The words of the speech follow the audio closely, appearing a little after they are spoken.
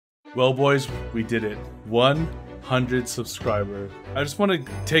Well, boys, we did it. 100 subscriber. I just want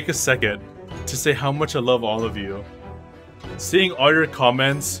to take a second to say how much I love all of you. Seeing all your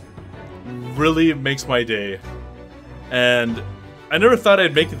comments really makes my day. And I never thought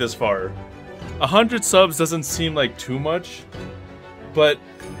I'd make it this far. 100 subs doesn't seem like too much, but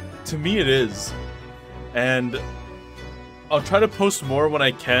to me it is. And I'll try to post more when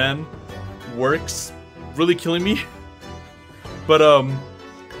I can. Work's really killing me. But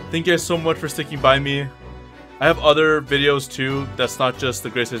thank you guys so much for sticking by me. I have other videos too, that's not just the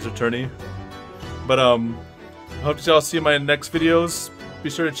Great State's Attorney. But I hope y'all see my next videos. Be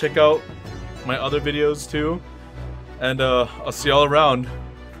sure to check out my other videos too. And I'll see y'all around.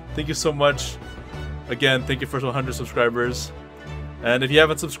 Thank you so much. Again, thank you for 100 subscribers. And if you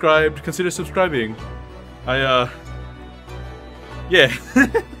haven't subscribed, consider subscribing. Yeah.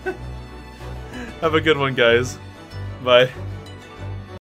 Have a good one, guys. Bye.